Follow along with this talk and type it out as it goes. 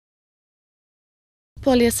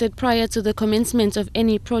Polye said prior to the commencement of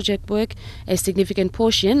any project work, a significant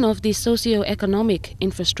portion of the socio-economic,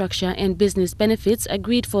 infrastructure and business benefits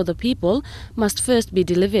agreed for the people must first be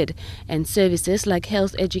delivered, and services like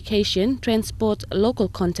health, education, transport, local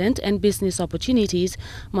content and business opportunities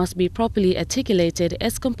must be properly articulated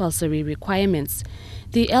as compulsory requirements.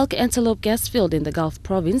 The Elk Antelope gas field in the Gulf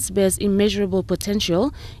province bears immeasurable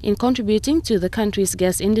potential in contributing to the country's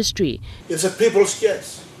gas industry. It's a people's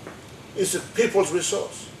gas. It's a people's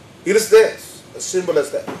resource. It is theirs, as simple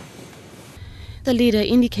as that. The leader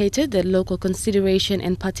indicated that local consideration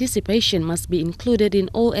and participation must be included in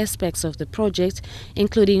all aspects of the project,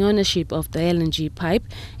 including ownership of the LNG pipe,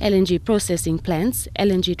 LNG processing plants,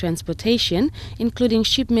 LNG transportation, including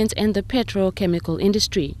shipment and the petrochemical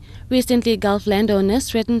industry. Recently, Gulf Landowners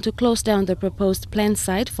threatened to close down the proposed plant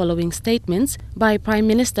site following statements by Prime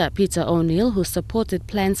Minister Peter O'Neill, who supported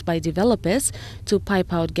plans by developers to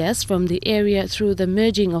pipe out gas from the area through the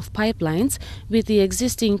merging of pipelines with the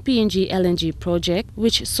existing PNG LNG project,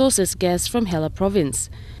 which sources gas from Hela province.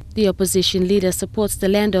 The opposition leader supports the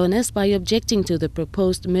landowners by objecting to the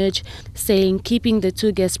proposed merge, saying keeping the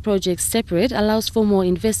two gas projects separate allows for more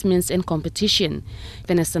investments and competition.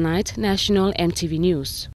 Vanessa Knight, National EMTV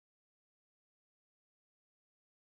News.